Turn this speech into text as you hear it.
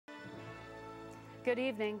Good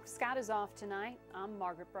evening. Scott is off tonight. I'm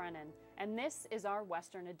Margaret Brennan, and this is our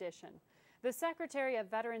Western edition. The Secretary of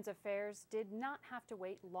Veterans Affairs did not have to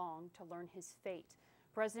wait long to learn his fate.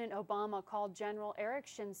 President Obama called General Eric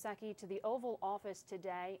Shinseki to the Oval Office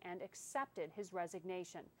today and accepted his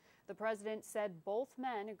resignation. The president said both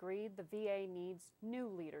men agreed the VA needs new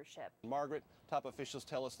leadership. Margaret, top officials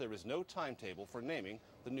tell us there is no timetable for naming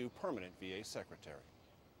the new permanent VA secretary.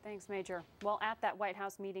 Thanks, Major. Well, at that White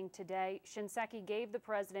House meeting today, Shinseki gave the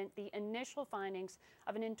president the initial findings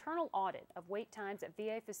of an internal audit of wait times at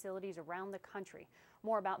VA facilities around the country.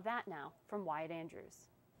 More about that now from Wyatt Andrews.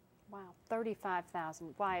 Wow,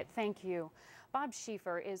 35,000. Wyatt, thank you. Bob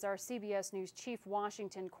Schieffer is our CBS News chief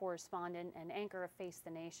Washington correspondent and anchor of Face the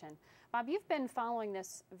Nation. Bob, you've been following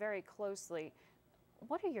this very closely.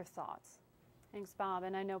 What are your thoughts? Thanks, Bob.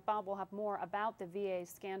 And I know Bob will have more about the VA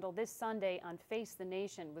scandal this Sunday on Face the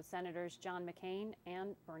Nation with Senators John McCain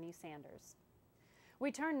and Bernie Sanders.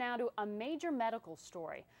 We turn now to a major medical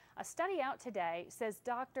story. A study out today says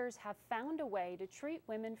doctors have found a way to treat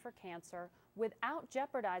women for cancer without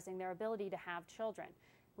jeopardizing their ability to have children.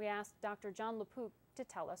 We asked Dr. John LaPook to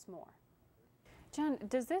tell us more. John,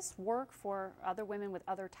 does this work for other women with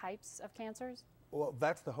other types of cancers? Well,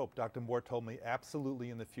 that's the hope. Dr. Moore told me absolutely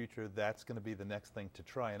in the future that's going to be the next thing to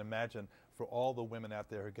try. And imagine for all the women out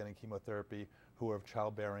there who are getting chemotherapy who are of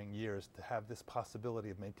childbearing years, to have this possibility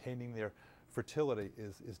of maintaining their fertility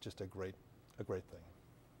is just a great thing.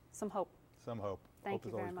 Some hope. Some hope. Thank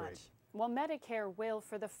you very much. Well, Medicare will,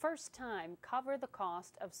 for the first time, cover the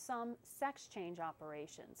cost of some sex change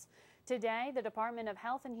operations. Today, the Department of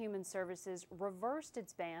Health and Human Services reversed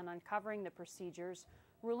its ban on covering the procedures,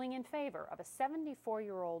 ruling in favor of a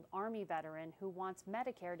 74-year-old Army veteran who wants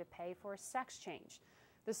Medicare to pay for a sex change.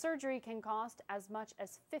 The surgery can cost as much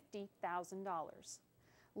as $50,000.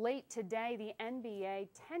 Late today, the NBA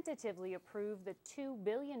tentatively approved the $2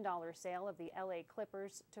 billion sale of the LA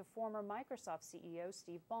Clippers to former Microsoft CEO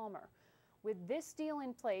Steve Ballmer. With this deal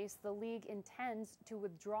in place, the league intends to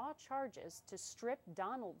withdraw charges to strip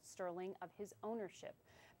Donald Sterling of his ownership.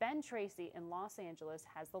 Ben Tracy in Los Angeles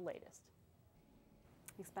has the latest.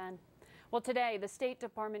 Thanks, Ben. Well, today, the State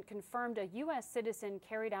Department confirmed a U.S. citizen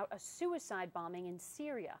carried out a suicide bombing in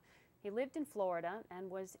Syria. He lived in Florida and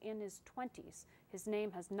was in his 20s. His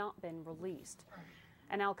name has not been released.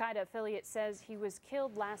 An al-Qaeda affiliate says he was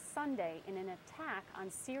killed last Sunday in an attack on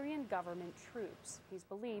Syrian government troops. He's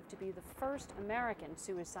believed to be the first American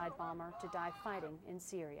suicide bomber to die fighting in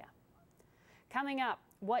Syria. Coming up,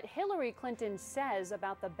 what Hillary Clinton says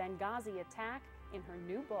about the Benghazi attack in her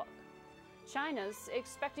new book. China's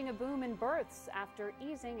expecting a boom in births after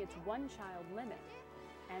easing its one-child limit.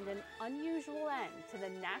 And an unusual end to the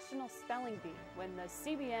National Spelling Bee when the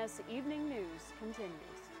CBS Evening News continues.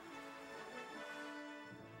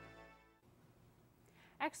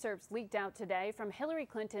 Excerpts leaked out today from Hillary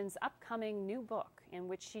Clinton's upcoming new book in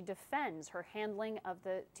which she defends her handling of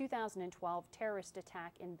the 2012 terrorist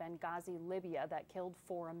attack in Benghazi, Libya that killed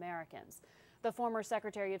 4 Americans. The former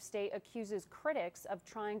Secretary of State accuses critics of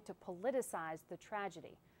trying to politicize the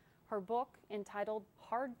tragedy. Her book, entitled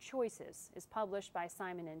Hard Choices, is published by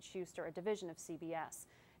Simon & Schuster, a division of CBS.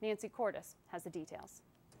 Nancy Cordes has the details.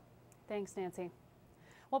 Thanks, Nancy.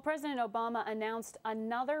 Well, President Obama announced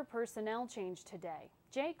another personnel change today.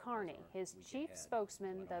 Jay Carney, his chief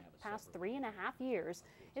spokesman the past 3.5 years,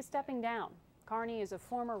 is stepping down. Carney is a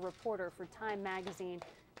former reporter for Time magazine,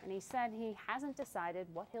 and he said he hasn't decided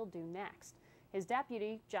what he'll do next. His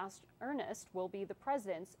deputy, Josh Earnest, will be the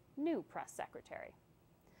president's new press secretary.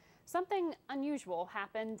 Something unusual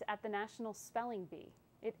happened at the National Spelling Bee.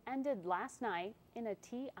 It ended last night in a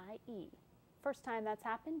TIE. First time that's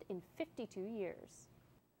happened in 52 years.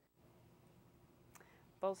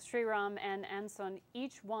 Both Sriram and Anson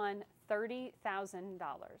each won $30,000.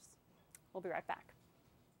 We'll be right back.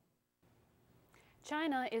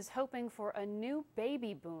 China is hoping for a new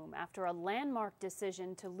baby boom after a landmark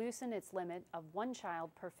decision to loosen its limit of 1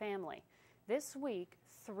 child per family. This week,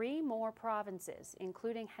 3 more provinces,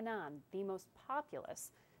 including Henan, the most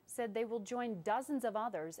populous, said they will join dozens of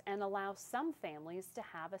others and allow some families to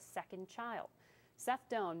have a second child. Seth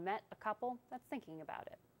Doan met a couple that's thinking about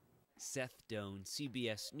it. Seth Doan,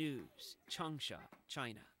 CBS News, Changsha,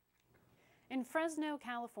 China. In Fresno,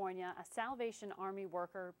 California, a Salvation Army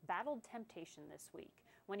worker battled temptation this week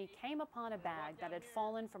when he came upon a bag that had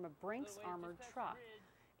fallen from a Brinks armored truck.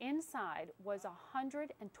 Inside was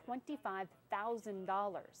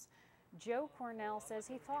 $125,000. Joe Cornell says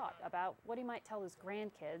he thought about what he might tell his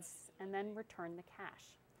grandkids and then return the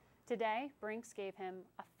cash. Today, Brinks gave him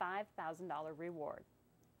a $5,000 reward.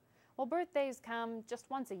 Well, birthdays come just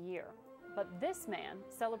once a year. but this man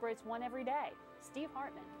celebrates one every day. Steve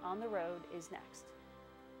Hartman on the road is next.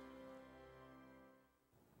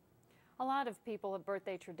 A lot of people have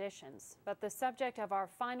birthday traditions, but the subject of our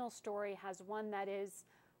final story has one that is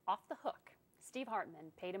off the hook. Steve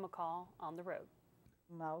Hartman paid him a call on the road.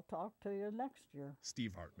 I'll talk to you next year.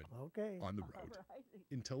 Steve Hartman. Okay. On the road. All right.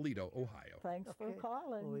 In Toledo, Ohio. Thanks for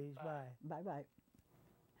calling. Louise, bye. Bye-bye.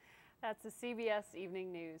 That's the CBS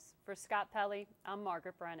Evening News. For Scott Pelley, I'm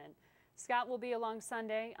Margaret Brennan. Scott will be along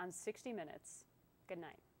Sunday on 60 Minutes. Good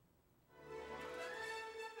night.